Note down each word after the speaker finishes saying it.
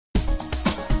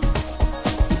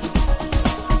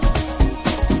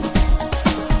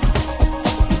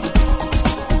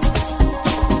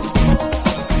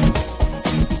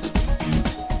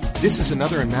This is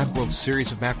another in Macworld's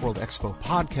series of Macworld Expo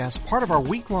podcasts, part of our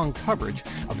week-long coverage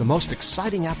of the most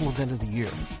exciting Apple event of the year.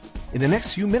 In the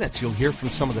next few minutes, you'll hear from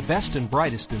some of the best and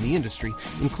brightest in the industry,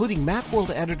 including Macworld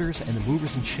editors and the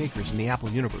movers and shakers in the Apple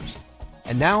universe.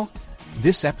 And now,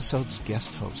 this episode's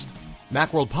guest host.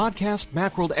 Macworld Podcast,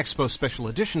 Macworld Expo Special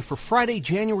Edition for Friday,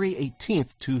 January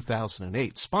 18th,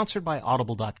 2008, sponsored by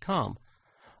Audible.com.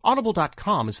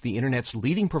 Audible.com is the Internet's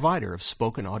leading provider of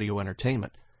spoken audio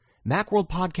entertainment. Macworld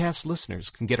Podcast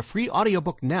listeners can get a free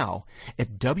audiobook now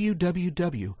at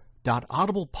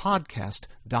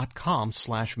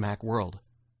www.audiblepodcast.com/Macworld.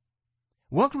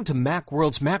 Welcome to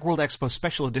Macworld's Macworld Expo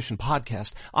Special Edition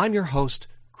podcast. I'm your host,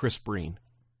 Chris Breen.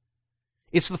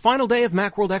 It's the final day of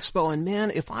Macworld Expo, and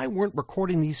man, if I weren't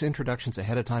recording these introductions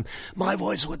ahead of time, my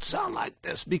voice would sound like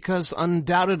this, because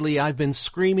undoubtedly I've been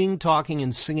screaming, talking,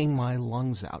 and singing my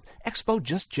lungs out. Expo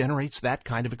just generates that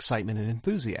kind of excitement and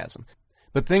enthusiasm.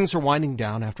 But things are winding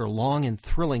down after a long and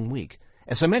thrilling week.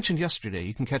 As I mentioned yesterday,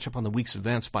 you can catch up on the week's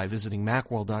events by visiting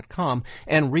Macworld.com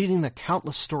and reading the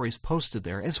countless stories posted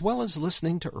there, as well as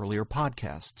listening to earlier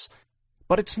podcasts.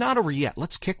 But it's not over yet.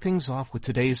 Let's kick things off with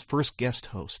today's first guest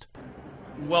host.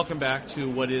 Welcome back to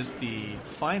what is the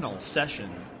final session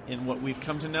in what we've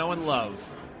come to know and love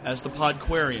as the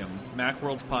Podquarium,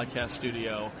 Macworld's podcast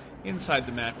studio, inside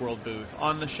the Macworld booth,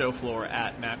 on the show floor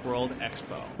at Macworld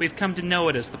Expo. We've come to know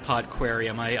it as the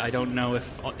Podquarium. I don't know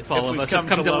if all of us have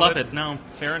come to love it. No.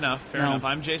 Fair enough.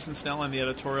 I'm Jason Snell. I'm the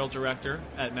editorial director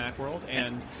at Macworld,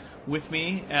 and with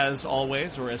me, as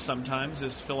always, or as sometimes,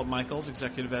 is Philip Michaels,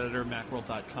 executive editor of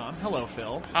Macworld.com. Hello,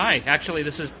 Phil. Hi. Actually,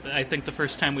 this is, I think, the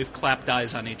first time we've clapped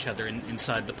eyes on each other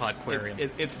inside the Podquarium.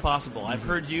 It's possible. Mm-hmm. I've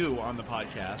heard you on the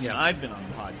podcast, and I've been on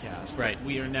the podcast. Right.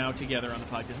 We are now together on the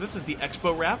podcast. This is the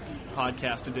Expo Wrap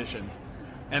podcast edition.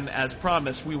 And as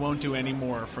promised, we won't do any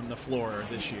more from the floor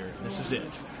this year. This is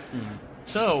it. Mm-hmm.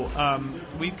 So,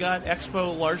 we've got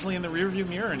Expo largely in the rearview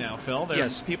mirror now, Phil.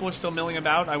 Yes. People are still milling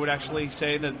about. I would actually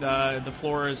say that the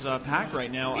floor is packed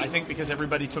right now, I think because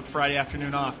everybody took Friday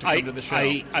afternoon off to come to the show.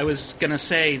 I was going to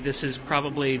say this is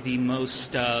probably the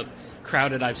most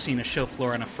crowded I've seen a show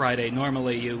floor on a Friday.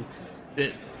 Normally,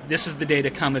 this is the day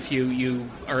to come if you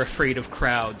are afraid of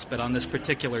crowds, but on this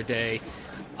particular day,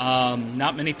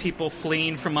 not many people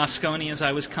fleeing from Moscone as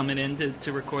I was coming in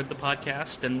to record the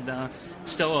podcast, and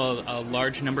still a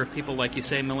large number of people, like you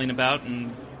say, milling about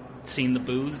and seeing the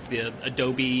booths. The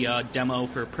Adobe demo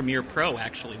for Premiere Pro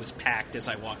actually was packed as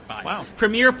I walked by. Wow.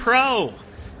 Premiere Pro!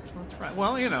 That's right.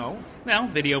 Well, Well,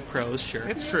 Video Pros, sure.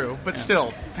 It's true, but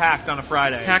still, packed on a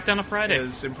Friday. Packed on a Friday.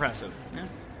 Is impressive. Yeah.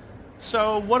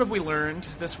 So, what have we learned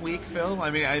this week, Phil?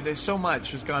 I mean, there's so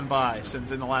much has gone by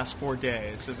since in the last 4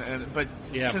 days. But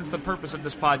since the purpose of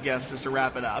this podcast is to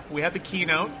wrap it up, we had the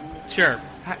keynote. Sure.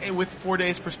 With 4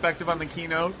 days' perspective on the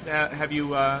keynote, have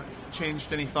you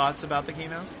changed any thoughts about the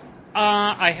keynote?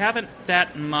 I haven't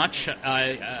that much.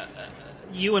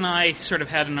 You and I sort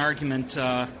of had an argument,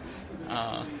 a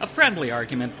friendly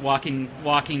argument,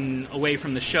 walking away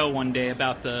from the show one day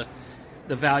about the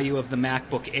value of the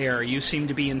MacBook Air. You seem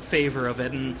to be in favor of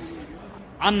it, and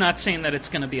I'm not saying that it's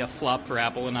going to be a flop for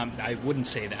Apple, and I wouldn't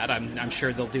say that. I'm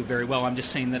sure they'll do very well. I'm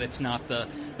just saying that it's not the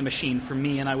machine for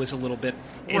me, and I was a little bit,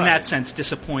 in that sense,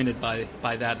 disappointed by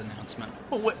that announcement.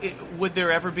 Well, would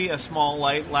there ever be a small,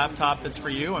 light laptop that's for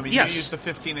you? I mean, yes. You use the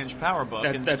 15-inch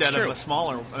PowerBook instead of a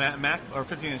smaller Mac or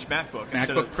 15-inch MacBook.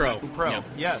 MacBook Pro. MacBook Pro. Yeah.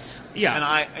 Yes.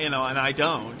 Yeah. And I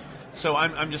don't. So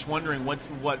I'm just wondering what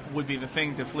would be the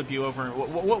thing to flip you over.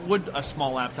 What would a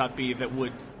small laptop be that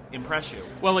would impress you?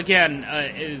 Well, again,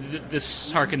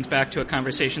 this harkens back to a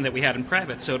conversation that we had in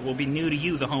private, so it will be new to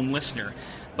you, the home listener.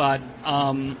 But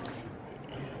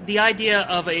the idea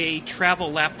of a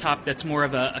travel laptop that's more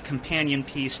of a companion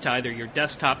piece to either your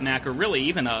desktop Mac or really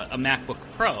even a MacBook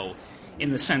Pro,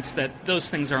 in the sense that those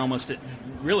things are almost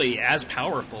really as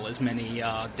powerful as many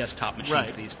desktop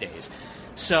machines these days.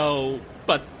 So,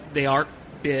 but they are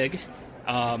big.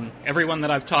 Everyone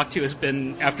that I've talked to has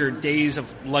been, after days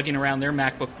of lugging around their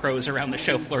MacBook Pros around the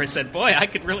show floor, has said, boy, I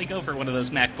could really go for one of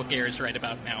those MacBook Airs right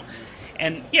about now.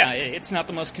 And yeah, it's not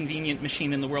the most convenient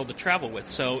machine in the world to travel with.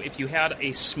 So if you had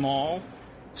a small,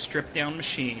 stripped-down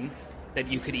machine that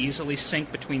you could easily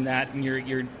sync between that and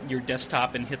your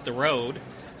desktop and hit the road.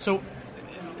 So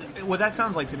what that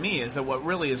sounds like to me is that what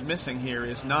really is missing here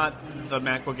is not the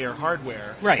MacBook Air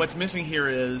hardware. Right. What's missing here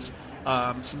is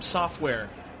some software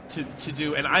to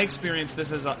do, and I experienced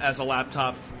this as a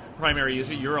laptop primary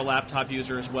user. You're a laptop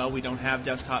user as well. We don't have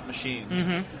desktop machines.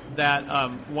 Mm-hmm.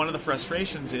 That one of the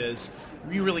frustrations is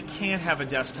you really can't have a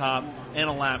desktop and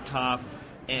a laptop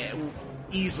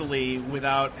easily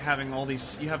without having all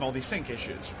these sync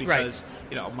issues because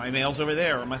my mail's over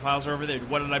there or my files are over there.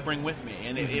 What did I bring with me?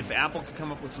 And if Apple could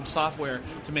come up with some software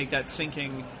to make that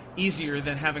syncing easier,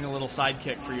 than having a little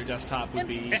sidekick for your desktop would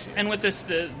be easy. And with this,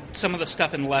 some of the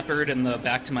stuff in Leopard and the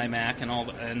Back to My Mac and all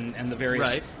and the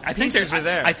various, I think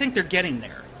they're getting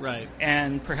there. Right.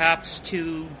 And perhaps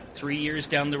 2-3 years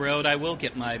down the road, I will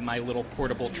get my little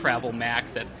portable travel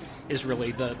Mac that is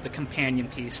really the companion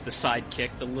piece, the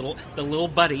sidekick, the little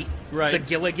buddy, the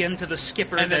Gilligan to the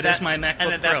Skipper is my MacBook Pro.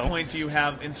 And at that point, do you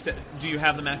have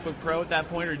the MacBook Pro at that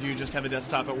point, or do you just have a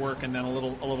desktop at work and then a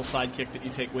little sidekick that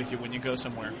you take with you when you go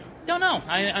somewhere? No.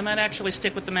 I might actually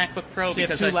stick with the MacBook Pro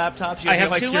because you have two laptops. I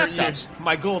have two laptops.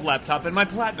 My gold laptop and my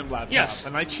platinum laptop. Yes.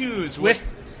 And I choose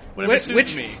whatever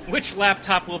suits me. Which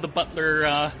laptop will the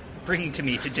butler bring to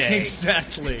me today?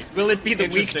 Exactly. Will it be the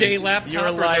weekday laptop?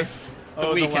 Your life.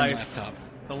 The weekend laptop.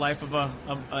 The life of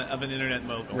an internet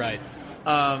mogul. Right.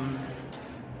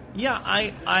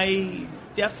 I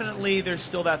definitely, there's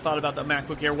still that thought about the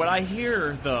MacBook Air. What I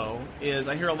hear, though, is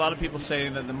I hear a lot of people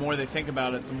saying that the more they think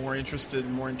about it, the more interested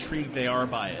and more intrigued they are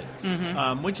by it,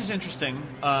 which is interesting.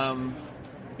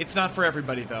 It's not for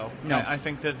everybody, though. No. I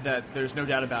think that there's no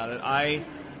doubt about it. I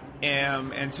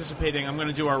am anticipating, I'm going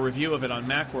to do our review of it on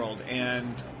Macworld,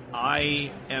 and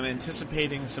I am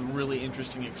anticipating some really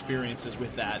interesting experiences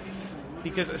with that,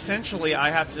 because essentially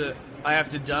I have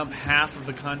to dump half of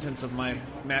the contents of my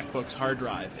MacBook's hard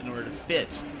drive in order to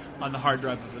fit on the hard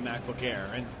drive of the MacBook Air,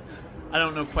 and I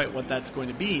don't know quite what that's going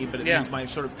to be, but it means my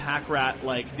sort of pack rat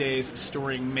like days of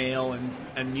storing mail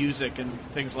and music and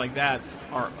things like that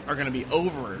are going to be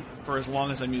over for as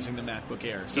long as I'm using the MacBook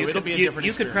Air. So it'll be a different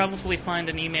experience. You could probably find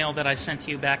an email that I sent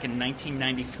to you back in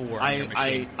 1994 on your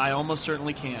machine. I almost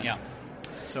certainly can. Yeah.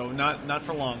 So not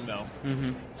for long though.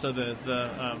 Mm-hmm. So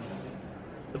the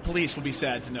police will be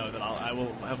sad to know that I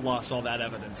will have lost all that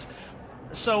evidence.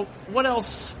 So what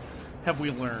else have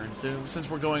we learned since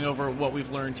we're going over what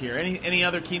we've learned here? Any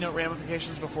other keynote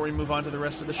ramifications before we move on to the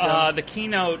rest of the show? The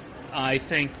keynote, I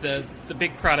think the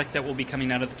big product that will be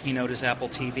coming out of the keynote is Apple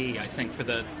TV. I think for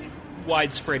the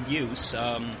widespread use,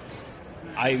 the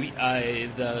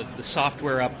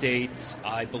software update,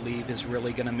 I believe, is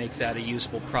really going to make that a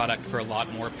usable product for a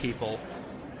lot more people,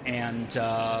 and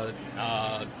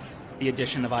the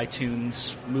addition of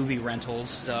iTunes movie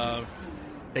rentals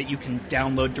that you can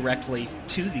download directly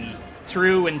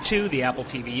through and to the Apple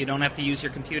TV. You don't have to use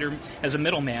your computer as a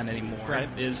middleman anymore. Right.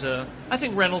 I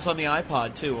think rentals on the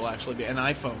iPod too will actually be, an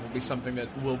iPhone will be something that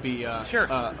will be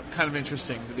kind of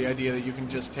interesting. The idea that you can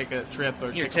just take a trip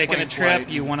or you're taking a trip.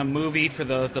 You want a movie for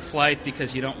the flight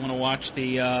because you don't want to watch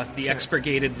the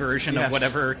expurgated version of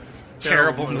whatever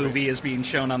terrible movie is being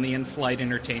shown on the in-flight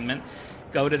entertainment.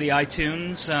 Go to the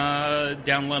iTunes,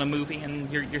 download a movie,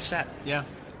 and you're set. Yeah.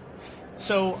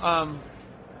 So,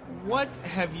 what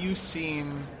have you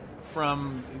seen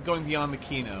from going beyond the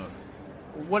keynote?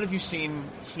 What have you seen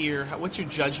here? What's your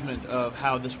judgment of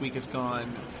how this week has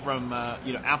gone from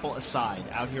Apple aside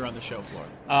out here on the show floor?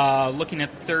 Looking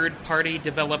at third-party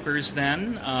developers,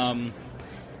 then.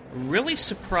 Really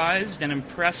surprised and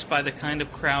impressed by the kind of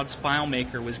crowds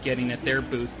FileMaker was getting at their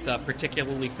booth,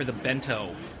 particularly for the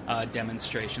Bento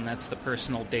demonstration. That's the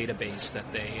personal database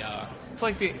that they. It's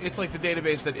like the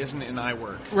database that isn't in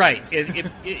iWork. Right.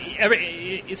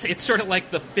 It's sort of like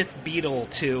the fifth Beatle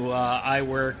to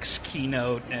iWork's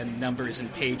Keynote and Numbers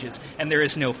and Pages, and there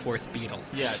is no fourth Beatle.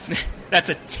 Yeah, that's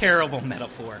a terrible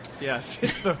metaphor. Yes,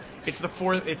 fifth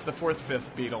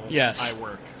Beatle. Yes,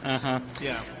 iWork.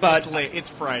 Yeah, but it's late. It's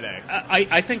Friday.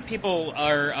 I think people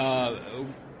are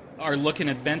looking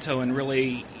at Bento and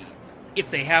really,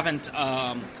 if they haven't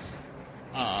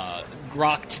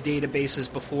grokked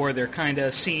databases before, they're kind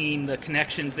of seeing the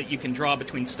connections that you can draw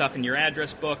between stuff in your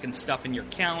address book and stuff in your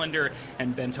calendar,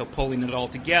 and Bento pulling it all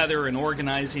together and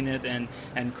organizing it and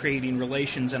creating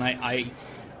relations. And I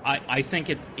think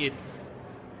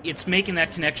it's making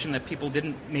that connection that people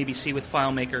didn't maybe see with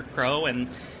FileMaker Pro. And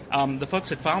the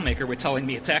folks at FileMaker were telling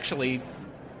me it's actually,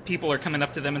 people are coming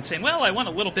up to them and saying, well, I want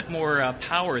a little bit more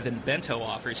power than Bento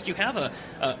offers. Do you have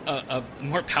a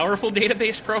more powerful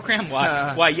database program?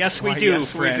 Why, yes, we do,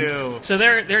 yes, friend. We do. So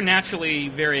they're naturally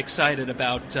very excited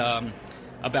about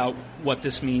what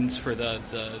this means for the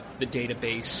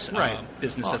database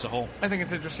business as a whole. I think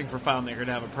it's interesting for FileMaker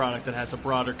to have a product that has a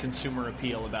broader consumer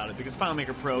appeal about it, because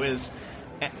FileMaker Pro is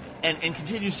and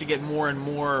continues to get more and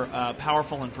more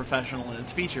powerful and professional in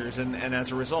its features, and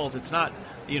as a result, it's not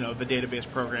the database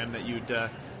program that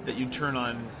you'd turn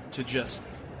on to just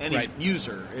any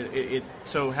user.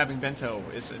 So having Bento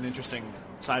is an interesting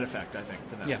side effect, I think,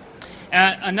 for them. Yeah.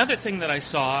 Another thing that I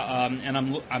saw,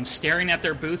 and I'm staring at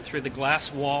their booth through the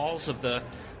glass walls of the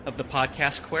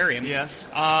podcast aquarium. Yes.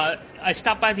 I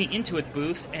stopped by the Intuit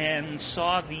booth and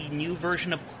saw the new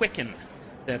version of Quicken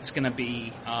that's going to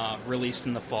be released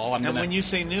in the fall. When you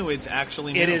say new, it's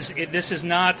actually new. This is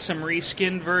not some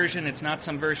reskinned version. It's not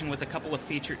some version with a couple of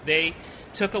features. They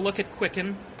took a look at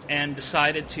Quicken and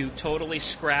decided to totally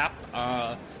scrap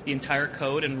the entire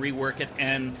code and rework it.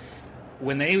 And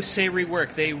when they say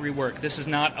rework, they rework. This is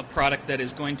not a product that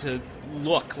is going to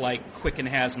look like Quicken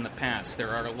has in the past. There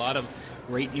are a lot of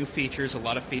great new features, a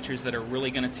lot of features that are really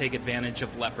going to take advantage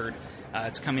of Leopard.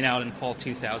 It's coming out in fall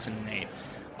 2008.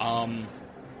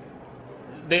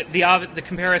 The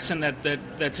comparison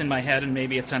that's in my head, and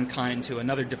maybe it's unkind to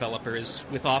another developer, is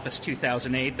with Office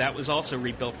 2008. That was also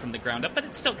rebuilt from the ground up, but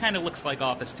it still kind of looks like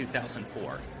Office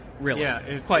 2004.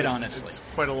 Really, quite honestly, it's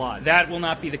quite a lot. That will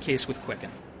not be the case with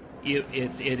Quicken.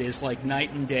 It is like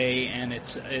night and day, and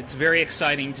it's very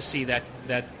exciting to see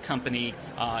that company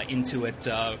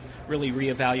Intuit really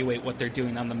reevaluate what they're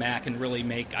doing on the Mac and really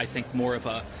make, I think, more of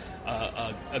a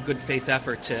good faith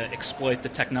effort to exploit the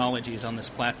technologies on this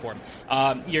platform.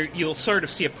 You'll sort of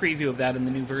see a preview of that in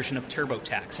the new version of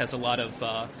TurboTax. Has a lot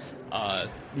of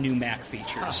new Mac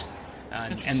features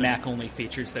and Mac-only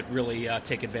features that really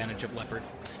take advantage of Leopard.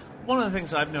 One of the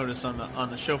things I've noticed on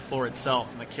the show floor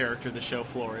itself and the character of the show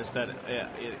floor is that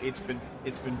it's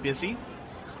been busy.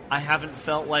 I haven't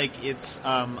felt like it's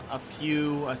a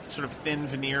sort of thin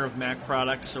veneer of Mac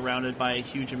products surrounded by a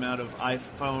huge amount of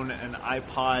iPhone and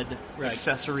iPod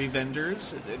accessory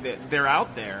vendors. They're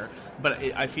out there, but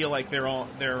I feel like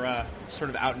they're sort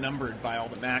of outnumbered by all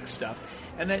the Mac stuff,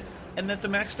 and that the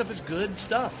Mac stuff is good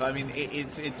stuff. I mean,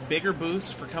 it's bigger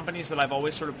booths for companies that I've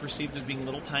always sort of perceived as being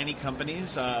little tiny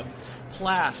companies.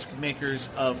 Plask, makers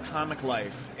of Comic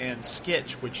Life, and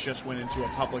Skitch, which just went into a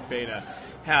public beta,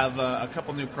 have a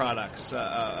couple new products,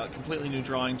 a completely new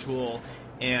drawing tool,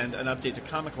 and an update to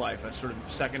Comic Life, a sort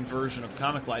of second version of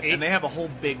Comic Life. And they have a whole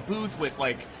big booth with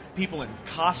like people in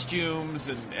costumes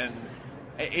and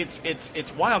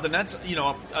it's wild, and that's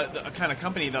a kind of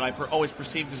company that I always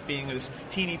perceived as being this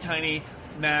teeny tiny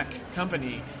Mac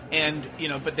company, and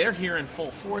but they're here in full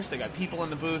force. They got people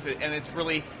in the booth, and it's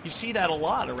really, you see that a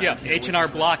lot around. Yeah, here, H&R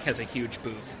Block has a huge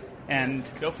booth, and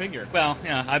go figure. Well,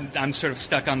 I'm sort of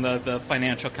stuck on the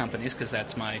financial companies because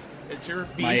that's my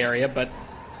area, but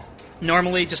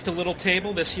normally just a little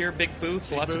table. This year, big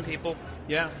booth, lots of people.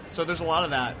 Yeah, so there's a lot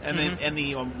of that, and then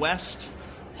the West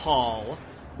Hall,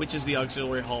 which is the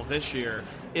auxiliary hall this year,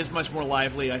 is much more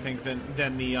lively, I think,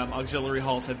 than the auxiliary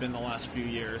halls have been the last few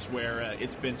years, where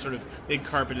it's been sort of big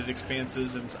carpeted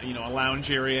expanses and a lounge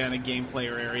area and a game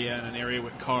player area and an area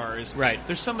with cars. Right.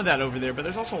 There's some of that over there, but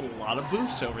there's also a lot of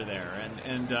booths over there,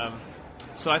 and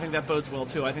so I think that bodes well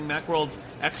too. I think Macworld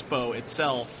Expo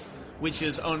itself, which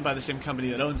is owned by the same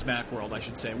company that owns Macworld, I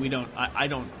should say. I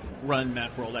don't run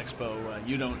Macworld Expo.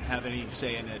 You don't have any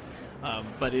say in it,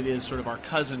 but it is sort of our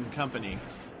cousin company.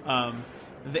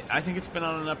 I think it's been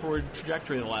on an upward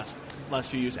trajectory the last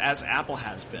few years, as Apple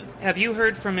has been. Have you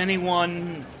heard from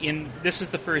anyone this is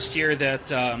the first year that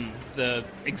the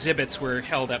exhibits were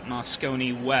held at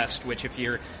Moscone West, which, if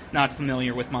you're not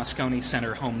familiar with Moscone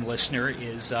Center, home listener,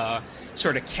 is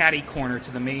sort of catty corner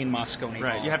to the main Moscone Hall.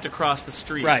 Right, you have to cross the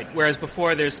street. Right, whereas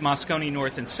before there's Moscone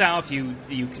North and South, you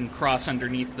can cross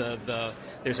underneath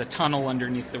there's a tunnel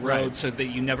underneath the road, so that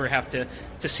you never have to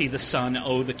see the sun,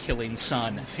 the killing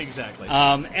sun. Exactly.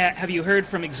 Have you heard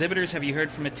from exhibitors, have you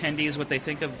heard from attendees what they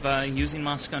think of using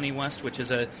Moscone West, which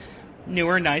is a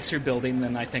newer, nicer building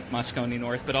than, I think, Moscone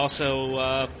North, but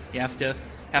also you have to...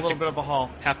 a little bit of a haul.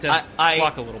 Have to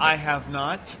walk a little bit. I have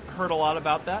not heard a lot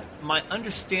about that. My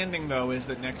understanding, though, is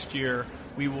that next year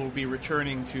we will be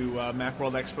returning to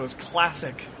Macworld Expo's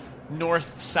classic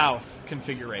north-south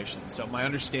configuration. So my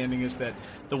understanding is that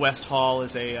the West Hall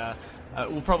is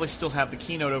we'll probably still have the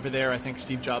keynote over there. I think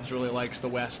Steve Jobs really likes the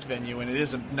West venue, and it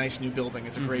is a nice new building.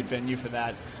 It's a great venue for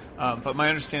that. But my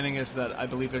understanding is that I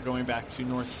believe they're going back to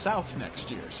north-south next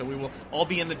year. So we will all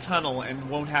be in the tunnel and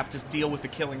won't have to deal with the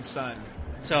killing sun.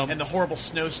 And the horrible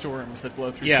snowstorms that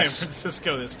blow through San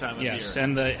Francisco this time of year.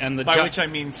 And the by which I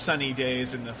mean sunny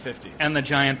days in the 50s. And the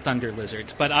giant thunder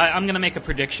lizards. But I'm going to make a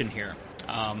prediction here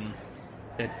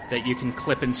that you can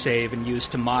clip and save and use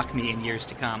to mock me in years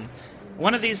to come.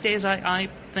 One of these days, I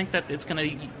think that it's going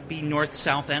to be north,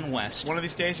 south, and west. One of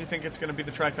these days, you think it's going to be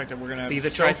the trifecta? We're going to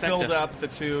have so filled up the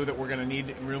two that we're going to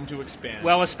need room to expand.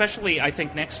 Well, especially, I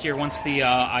think, next year, once the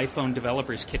iPhone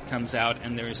Developers Kit comes out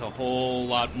and there's a whole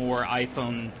lot more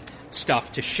iPhone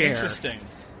stuff to share. Interesting.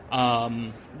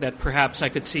 that perhaps I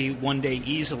could see one day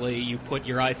easily you put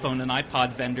your iPhone and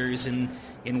iPod vendors in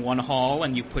one hall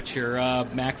and you put your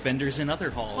Mac vendors in other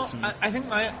halls. Well, I think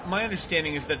my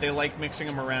understanding is that they like mixing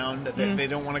them around, that they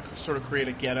don't want to sort of create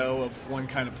a ghetto of one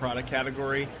kind of product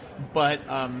category. But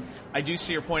I do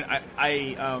see your point.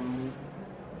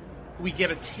 We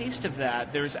get a taste of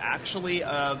that. There's actually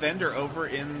a vendor over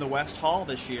in the West Hall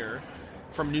this year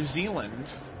from New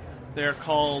Zealand. They're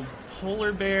called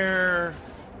Polar Bear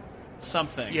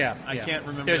something. Yeah, I can't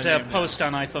remember. There's the a name post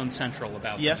on iPhone Central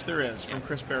about them. Yes, there is, from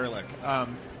Chris Berlick.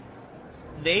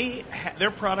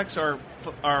 Their products are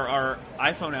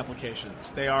iPhone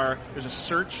applications. There's a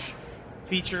search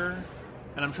feature,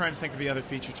 and I'm trying to think of the other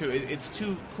feature too. It's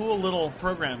two cool little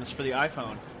programs for the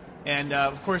iPhone. And,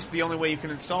 of course, the only way you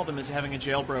can install them is having a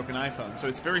jailbroken iPhone. So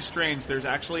it's very strange. There's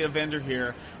actually a vendor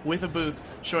here with a booth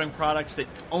showing products that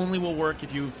only will work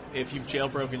if you've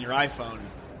jailbroken your iPhone.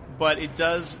 But it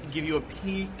does give you a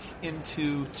peek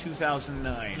into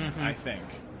 2009, I think,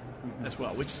 as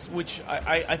well, which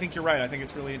I think you're right. I think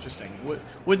it's really interesting.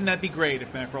 Wouldn't that be great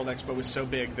if Macworld Expo was so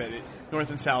big that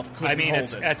North and South couldn't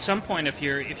hold it? At some point, if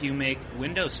you make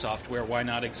Windows software, why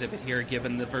not exhibit here?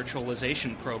 Given the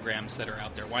virtualization programs that are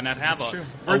out there, why not have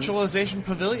virtualization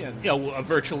pavilion? Yeah,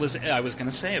 I was going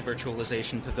to say a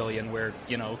virtualization pavilion where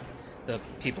the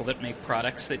people that make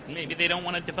products that maybe they don't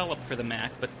want to develop for the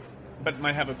Mac, but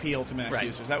might have appeal to Mac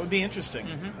users. That would be interesting.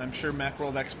 I'm sure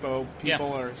Macworld Expo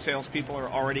people or salespeople are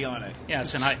already on it.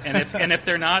 Yes, and if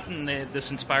they're not, and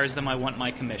this inspires them, I want my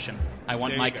commission. I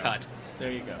want my cut.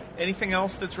 There you go. Anything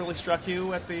else that's really struck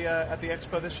you at the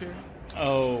Expo this year?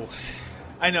 Oh,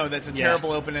 I know that's a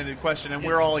terrible open-ended question, and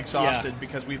we're all exhausted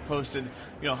because we've posted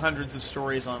hundreds of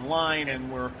stories online,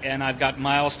 and I've got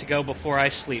miles to go before I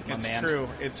sleep, my man.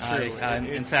 It's true.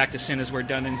 In fact, as soon as we're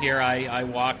done in here, I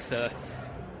walk the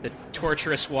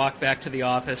torturous walk back to the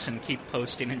office and keep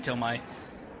posting until my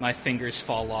fingers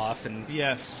fall off and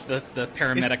the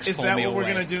paramedics is pull me away. Is that what we're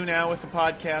going to do now with the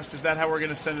podcast? Is that how we're going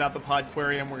to send out the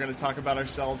Podquarium? We're going to talk about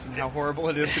ourselves and how horrible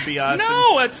it is to be us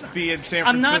and be in San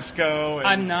Francisco.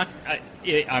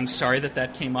 I'm sorry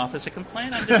that came off as a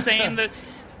complaint. I'm just saying that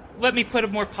let me put a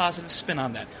more positive spin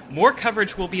on that. More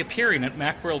coverage will be appearing at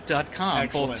Macworld.com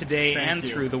both today and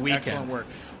through the weekend. Excellent work.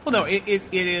 Well, no, it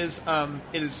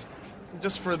is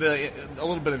just for a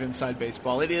little bit of inside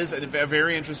baseball, it is a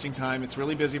very interesting time. It's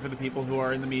really busy for the people who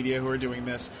are in the media who are doing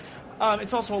this.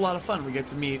 It's also a lot of fun. We get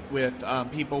to meet with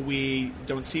people we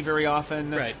don't see very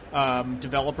often. Right.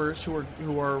 Developers who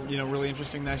are really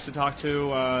interesting, nice to talk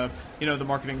to. The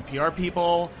marketing PR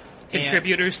people.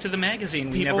 Contributors to the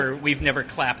magazine we've never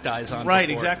clapped eyes on right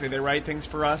before. Exactly. They write things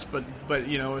for us, but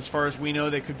as far as we know,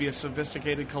 they could be a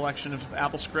sophisticated collection of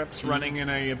Apple scripts running in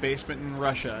a basement in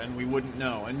Russia, and we wouldn't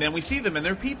know. And then we see them, and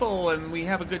they're people, and we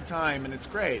have a good time, and it's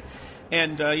great.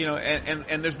 And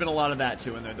and there's been a lot of that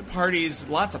too in there. The parties,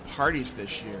 lots of parties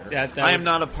this year. I am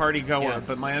not a party goer,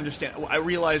 but I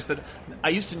realized that I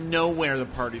used to know where the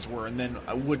parties were, and then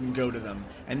I wouldn't go to them.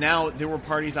 And now there were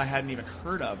parties I hadn't even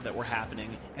heard of that were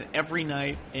happening, and every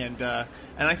night. And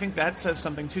I think that says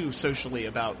something too socially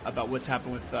about what's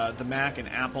happened with the Mac and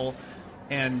Apple.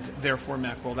 And therefore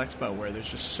Macworld Expo, where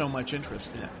there's just so much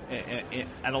interest in it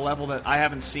at a level that I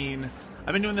haven't seen.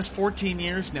 I've been doing this 14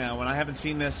 years now, and I haven't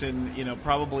seen this in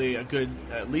probably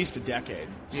at least a decade.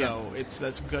 So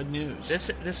that's good news.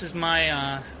 This is my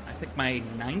I think my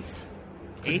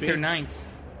eighth or ninth,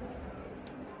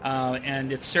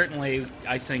 and it's certainly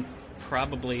I think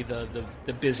probably the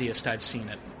busiest I've seen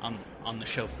it on the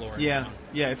show floor. Yeah.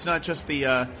 It's not just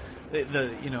the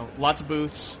lots of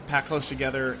booths packed close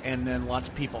together, and then lots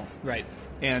of people. Right.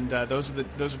 And those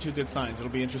are two good signs.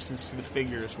 It'll be interesting to see the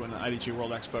figures when IDG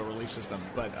World Expo releases them.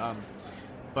 But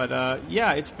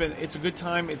it's a good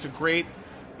time. It's a great,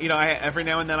 every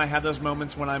now and then I have those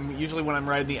moments when I'm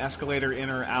riding the escalator in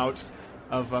or out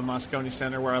of Moscone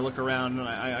Center, where I look around and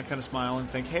I kind of smile and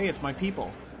think, hey, it's my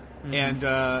people.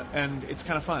 Mm-hmm. And it's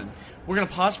kind of fun. We're going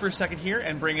to pause for a second here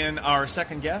and bring in our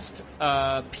second guest,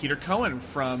 Peter Cohen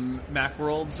from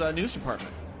Macworld's news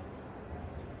department.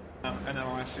 And then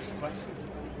I'll ask you some questions.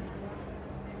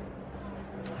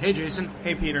 Hey, Jason.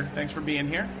 Hey, Peter. Thanks for being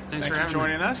here. Thanks for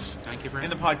joining us. Thank you for in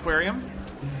the Podquarium.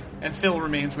 And Phil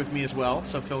remains with me as well,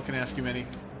 so Phil can ask you many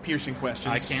piercing questions.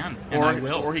 I can, and I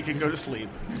will. Or he can go to sleep.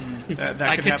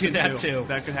 I could do that too.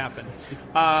 That could happen.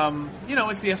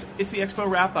 It's the Expo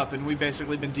wrap up, and we've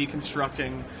basically been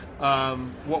deconstructing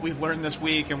what we've learned this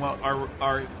week and what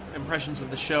our impressions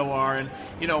of the show are. And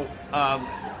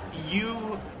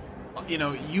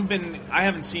I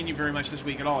haven't seen you very much this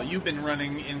week at all. You've been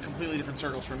running in completely different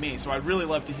circles from me. So I'd really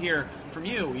love to hear from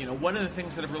you. What are the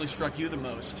things that have really struck you the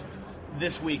most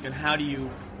this week, and how do you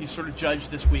sort of judge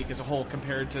this week as a whole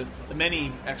compared to the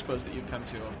many expos that you've come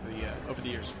to over the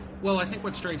years? Well, I think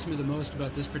what strikes me the most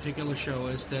about this particular show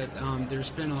is that there's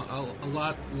been a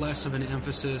lot less of an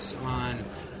emphasis on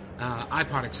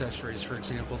iPod accessories, for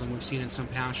example, than we've seen in some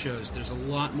past shows. There's a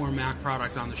lot more Mac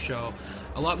product on the show,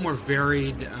 a lot more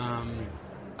varied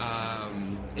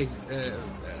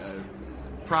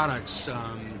products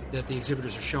that the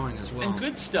exhibitors are showing as well. And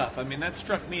good stuff. I mean, that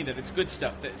struck me that it's good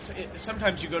stuff.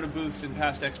 Sometimes you go to booths in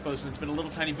past expos and it's been a little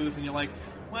tiny booth and you're like,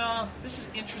 well, this is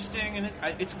interesting and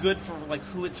it's good for like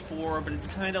who it's for, but it's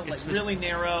kind of like really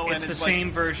narrow. It's the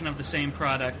same version of the same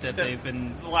product that they've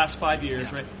been... the last 5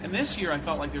 years, right? And this year I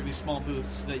felt like there were these small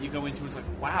booths that you go into and it's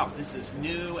like, wow, this is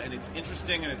new and it's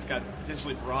interesting and it's got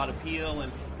potentially broad appeal,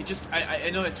 and it just, I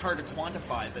know it's hard to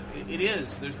quantify, but it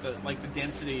is. There's the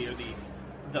density or the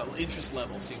interest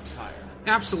level seems higher.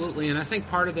 Absolutely, and I think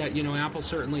part of that, Apple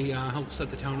certainly helped set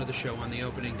the tone of the show on the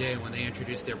opening day when they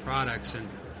introduced their products. And,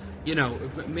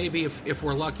 maybe if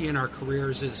we're lucky in our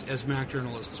careers as Mac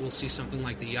journalists, we'll see something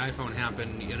like the iPhone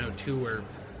happen, 2 or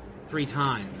 3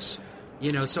 times.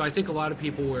 So I think a lot of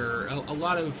people were, a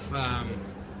lot of,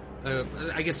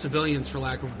 I guess civilians, for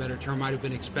lack of a better term, might have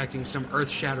been expecting some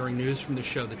earth-shattering news from the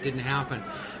show that didn't happen.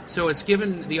 So it's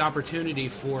given the opportunity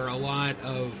for a lot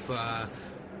of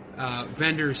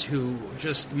vendors who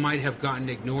just might have gotten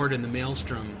ignored in the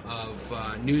maelstrom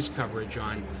of news coverage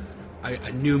on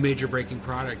a new major breaking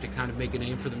product to kind of make a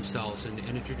name for themselves and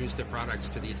introduce their products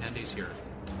to the attendees here.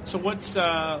 So what's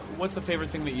the favorite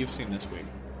thing that you've seen this week?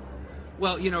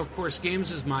 Well, of course,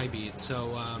 games is my beat,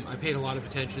 so I paid a lot of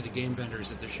attention to the game vendors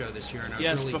at the show this year. And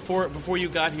I was before you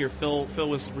got here, Phil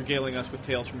was regaling us with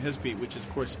tales from his beat, which is,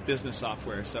 of course, business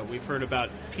software. So we've heard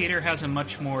about... Peter has a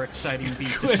much more exciting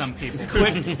beat to some people.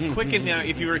 Quicken, now,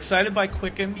 if you were excited by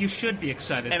Quicken... You should be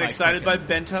excited and by excited Quicken. by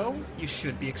Bento... You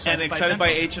should be excited and excited by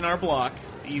Bento. H&R Block...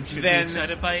 You should be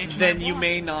excited by H&R Then Block. you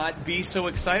may not be so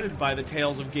excited by the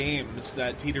tales of games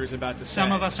that Peter is about to say.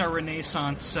 Some of us are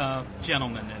Renaissance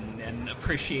gentlemen and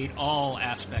appreciate all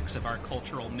aspects of our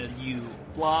cultural milieu.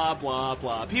 Blah, blah,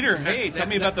 blah. Peter, tell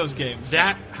me about those games.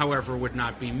 That, however, would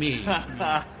not be me.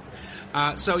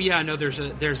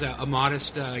 There's a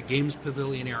modest games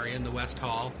pavilion area in the West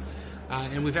Hall.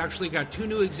 And we've actually got 2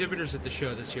 new exhibitors at the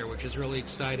show this year, which is really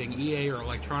exciting. EA, or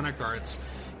Electronic Arts,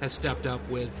 has stepped up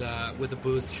with a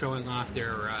booth showing off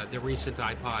their recent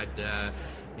iPod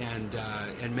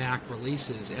and Mac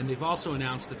releases. And they've also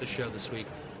announced at the show this week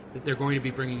that they're going to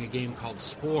be bringing a game called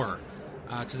Spore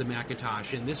to the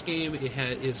Macintosh. And this game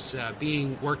is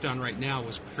being worked on right now.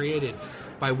 Was created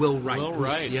by Will Wright.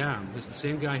 Who's the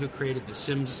same guy who created The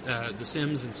Sims and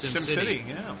SimCity.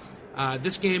 Yeah.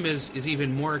 This game is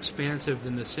even more expansive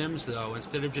than The Sims, though.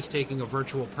 Instead of just taking a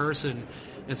virtual person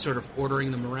and sort of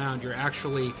ordering them around, you're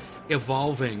actually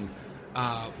evolving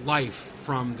life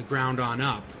from the ground on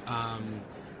up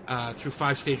through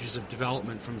 5 stages of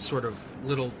development, from sort of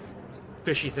little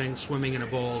fishy things swimming in a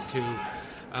bowl to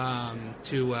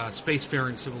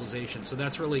spacefaring civilization. So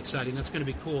that's really exciting. That's going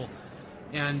to be cool.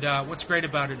 And what's great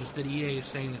about it is that EA is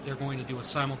saying that they're going to do a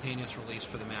simultaneous release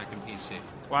for the Mac and PC.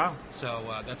 Wow. So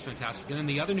that's fantastic. And then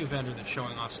the other new vendor that's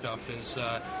showing off stuff is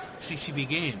CCB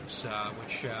Games,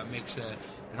 which makes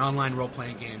an online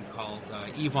role-playing game called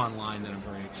EVE Online that I'm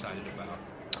very excited about.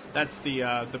 That's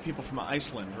the people from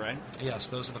Iceland, right? Yes,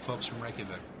 those are the folks from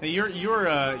Reykjavik. Now you're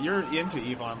into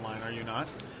EVE Online, are you not?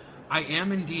 I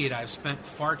am indeed. I've spent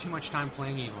far too much time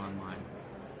playing EVE Online.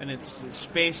 And it's a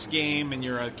space game, and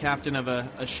you're a captain of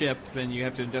a ship, and you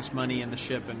have to invest money in the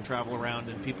ship and travel around,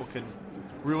 and people can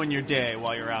ruin your day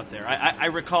while you're out there. I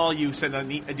recall you sent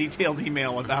a detailed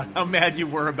email about how mad you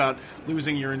were about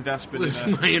losing your investment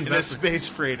in a space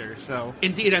freighter. So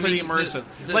indeed, pretty immersive.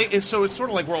 It's sort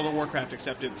of like World of Warcraft,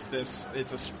 except it's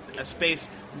a space.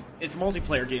 It's a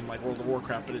multiplayer game like World of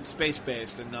Warcraft, but it's space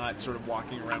based and not sort of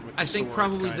walking around with. I think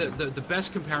probably the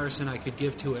best comparison I could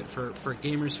give to it for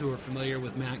gamers who are familiar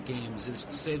with Mac games is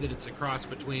to say that it's a cross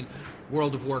between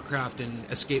World of Warcraft and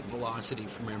Escape Velocity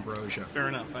from Ambrosia. Fair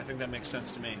enough. I think that makes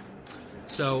sense to me.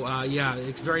 So,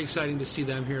 it's very exciting to see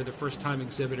them here, the first-time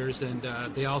exhibitors, and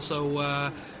they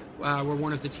also were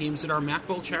one of the teams at our Mac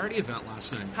Bowl charity event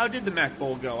last night. How did the Mac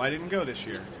Bowl go? I didn't go this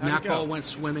year. Mac Bowl went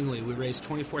swimmingly. We raised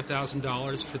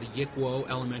 $24,000 for the Yickwo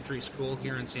Elementary School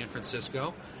here in San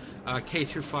Francisco,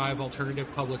 K-5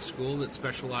 alternative public school that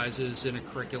specializes in a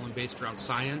curriculum based around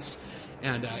science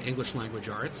and English language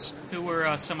arts. Who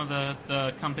were some of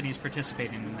the companies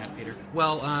participating in that, Peter?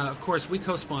 Well, of course, we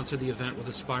co-sponsored the event with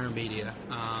Aspire Media,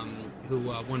 who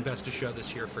won Best of Show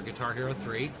this year for Guitar Hero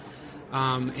 3.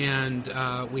 And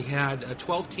we had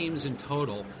 12 teams in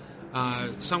total.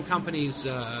 Some companies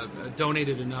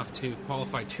donated enough to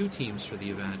qualify 2 teams for the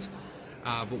event,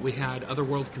 but we had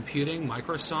Otherworld Computing,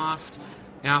 Microsoft,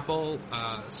 Apple,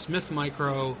 Smith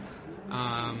Micro.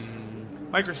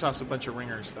 Microsoft's a bunch of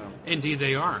ringers, though. Indeed,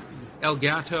 they are.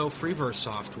 Elgato, Freeverse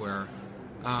Software,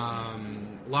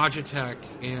 Logitech,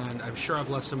 and I'm sure I've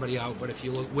left somebody out, but if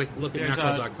you look at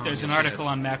Macworld.com... There's an article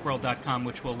on Macworld.com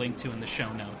which we'll link to in the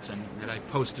show notes. And I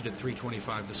posted at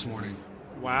 3:25 this morning.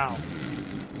 Wow.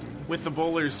 With the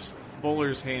bowler's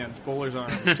hands, bowler's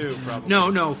arm, too, probably.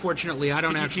 No, fortunately, I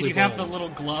don't actually Did you have bowl. the little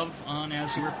glove on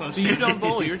as you were So posting? you don't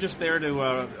bowl, you're just there to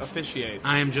officiate.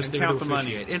 I am just there to count the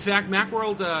officiate. money. In fact,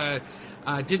 Macworld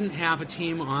didn't have a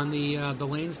team on the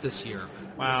lanes this year,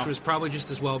 Wow. which was probably just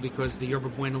as well because the Yerba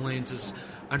Buena lanes is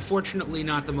unfortunately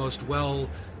not the most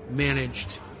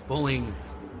well-managed bowling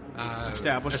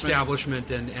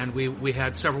establishment, and we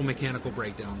had several mechanical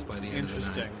breakdowns by the end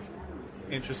of the night.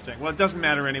 Interesting. Well, it doesn't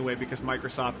matter anyway because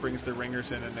Microsoft brings their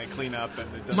ringers in and they clean up,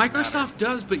 and it doesn't Microsoft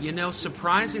does, but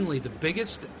surprisingly, the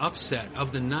biggest upset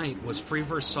of the night was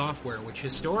Freeverse Software, which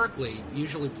historically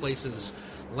usually places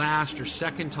last or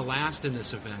second to last in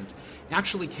this event.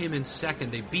 Actually came in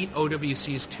second. They beat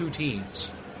OWC's 2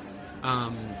 teams.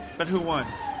 But who won?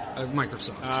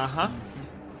 Microsoft. Uh-huh.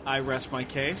 I rest my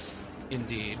case.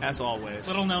 Indeed. As always.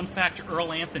 Little known fact,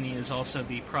 Earl Anthony is also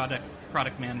the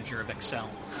product manager of Excel.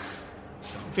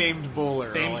 So, famed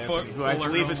bowler, famed Earl Anthony, who I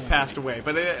believe has passed away.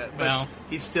 But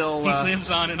he's still... he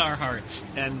lives on in our hearts.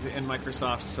 And in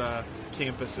Microsoft's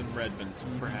campus in Redmond,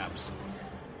 perhaps.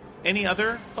 Any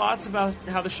other thoughts about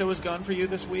how the show has gone for you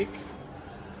this week?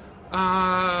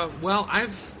 Well,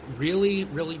 I've really,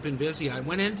 really been busy. I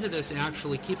went into this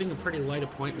actually keeping a pretty light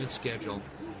appointment schedule.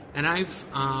 And I've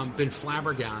been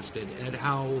flabbergasted at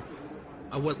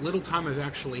what little time I've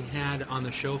actually had on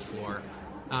the show floor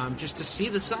just to see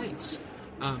the sites.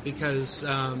 Because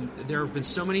there have been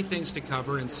so many things to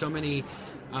cover and so many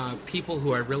people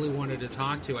who I really wanted to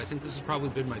talk to. I think this has probably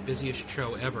been my busiest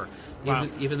show ever. Wow.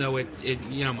 Even though it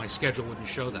my schedule wouldn't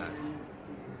show that.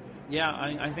 Yeah,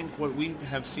 I think what we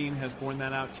have seen has borne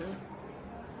that out too.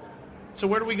 So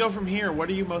where do we go from here? What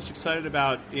are you most excited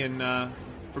about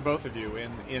for both of you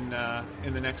in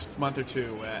the next month or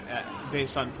two,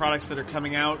 based on products that are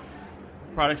coming out?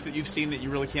 Products that you've seen that you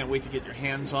really can't wait to get your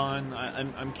hands on.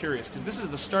 I'm curious, because this is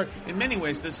the start. In many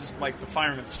ways, this is like the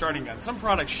firing of the starting gun. Some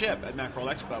products ship at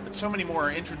Macworld Expo, but so many more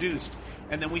are introduced,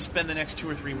 and then we spend the next 2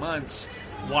 or 3 months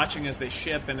watching as they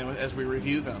ship and as we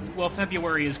review them. Well,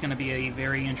 February is going to be a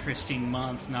very interesting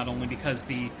month, not only because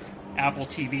the Apple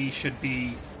TV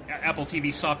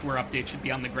software update should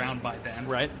be on the ground by then.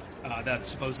 Right. That's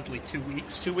supposedly 2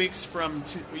 weeks. 2 weeks from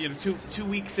 2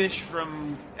 weeks-ish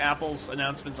from Apple's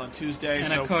announcements on Tuesday. And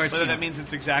so of course, whether that means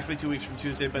it's exactly 2 weeks from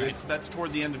Tuesday, but right. that's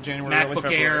toward the end of January. Early MacBook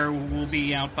February. Air will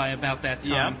be out by about that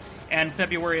time. Yeah. And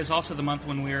February is also the month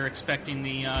when we're expecting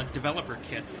the developer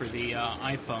kit for the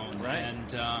iPhone. Right.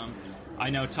 And I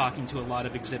know, talking to a lot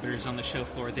of exhibitors on the show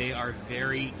floor, they are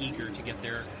very eager to get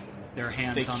their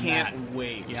hands on that. They can't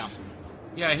wait. Yeah.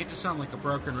 Yeah, I hate to sound like a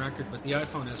broken record, but the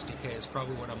iPhone SDK is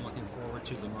probably what I'm looking forward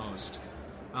to the most.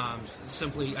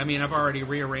 I've already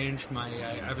rearranged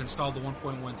I've installed the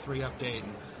 1.13 update,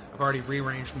 and I've already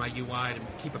rearranged my UI to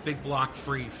keep a big block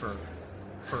free for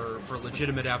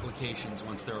legitimate applications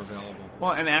once they're available.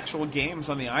 Well, and actual games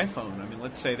on the iPhone. I mean,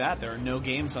 let's say that. There are no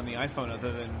games on the iPhone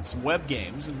other than some web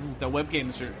games, and the web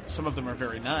games, some of them are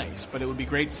very nice, but it would be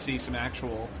great to see some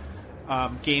actual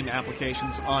game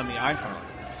applications on the iPhone.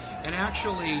 And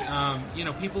actually,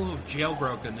 people who've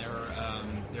jailbroken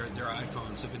their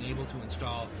iPhones have been able to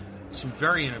install some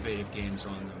very innovative games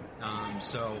on them.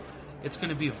 So it's going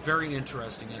to be a very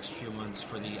interesting next few months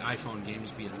for the iPhone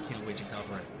games beat. I can't wait to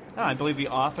cover it. I believe the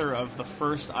author of the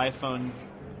first iPhone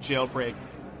jailbreak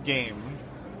game,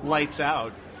 Lights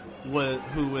Out,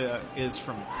 who is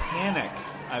from Panic,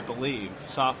 I believe,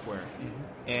 software. Mm-hmm.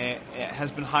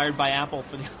 Has been hired by Apple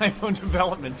for the iPhone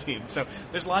development team. So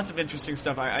there's lots of interesting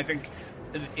stuff. I think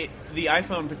the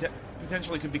iPhone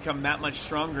potentially could become that much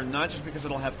stronger, not just because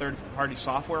it'll have third-party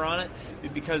software on it,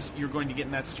 but because you're going to get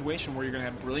in that situation where you're going to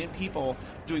have brilliant people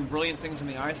doing brilliant things on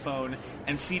the iPhone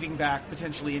and feeding back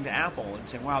potentially into Apple and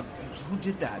saying, wow, who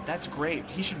did that? That's great.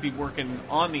 He should be working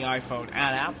on the iPhone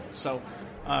at Apple. So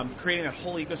creating that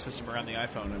whole ecosystem around the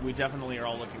iPhone, we definitely are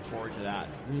all looking forward to that.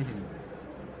 Mm-hmm.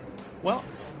 Well,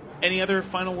 any other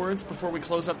final words before we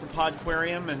close up the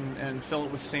Podquarium and fill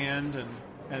it with sand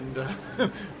and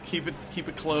keep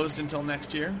it closed until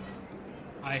next year?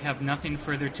 I have nothing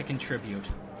further to contribute.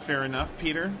 Fair enough,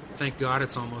 Peter. Thank God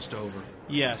it's almost over.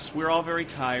 Yes, we're all very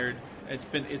tired.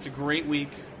 It's a great week,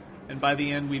 and by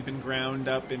the end we've been ground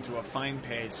up into a fine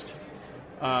paste.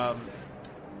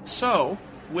 So,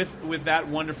 with that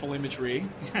wonderful imagery,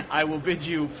 I will bid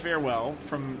you farewell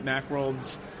from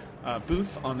Macworld's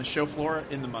booth on the show floor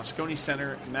in the Moscone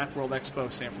Center, Macworld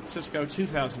Expo, San Francisco,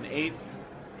 2008.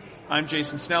 I'm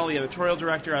Jason Snell, the editorial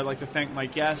director. I'd like to thank my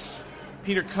guests,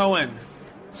 Peter Cohen,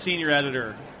 senior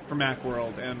editor for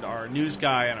Macworld, and our news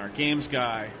guy and our games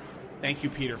guy. Thank you,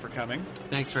 Peter, for coming.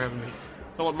 Thanks for having me.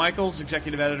 Philip Michaels,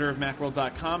 executive editor of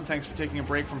Macworld.com. Thanks for taking a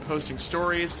break from posting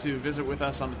stories to visit with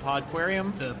us on the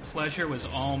Podquarium. The pleasure was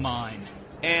all mine.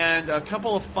 And a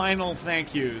couple of final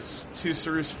thank yous to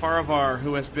Cyrus Farivar,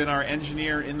 who has been our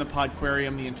engineer in the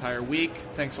Podquarium the entire week.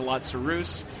 Thanks a lot,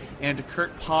 Cyrus. And to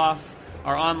Kurt Poff,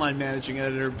 our online managing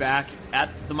editor back at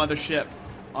the mothership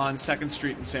on 2nd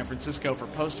Street in San Francisco, for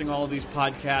posting all of these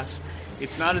podcasts.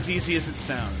 It's not as easy as it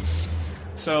sounds.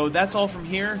 So that's all from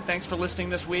here. Thanks for listening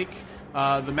this week.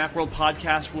 The Macworld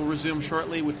Podcast will resume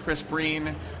shortly with Chris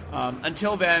Breen.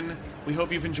 Until then, we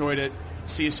hope you've enjoyed it.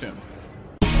 See you soon.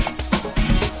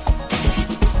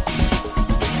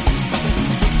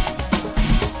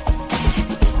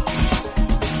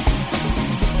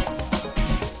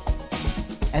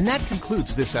 And that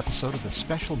concludes this episode of the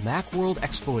special Macworld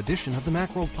Expo edition of the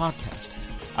Macworld Podcast.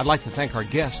 I'd like to thank our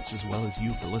guests as well as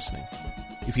you for listening.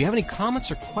 If you have any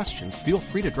comments or questions, feel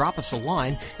free to drop us a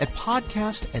line at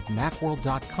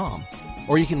podcast@macworld.com,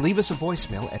 or you can leave us a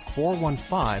voicemail at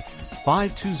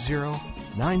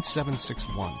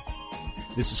 415-520-9761.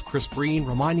 This is Chris Breen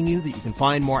reminding you that you can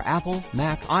find more Apple,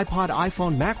 Mac, iPod,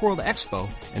 iPhone, Macworld Expo,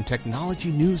 and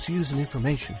technology news, views, and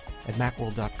information at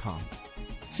macworld.com.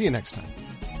 See you next time.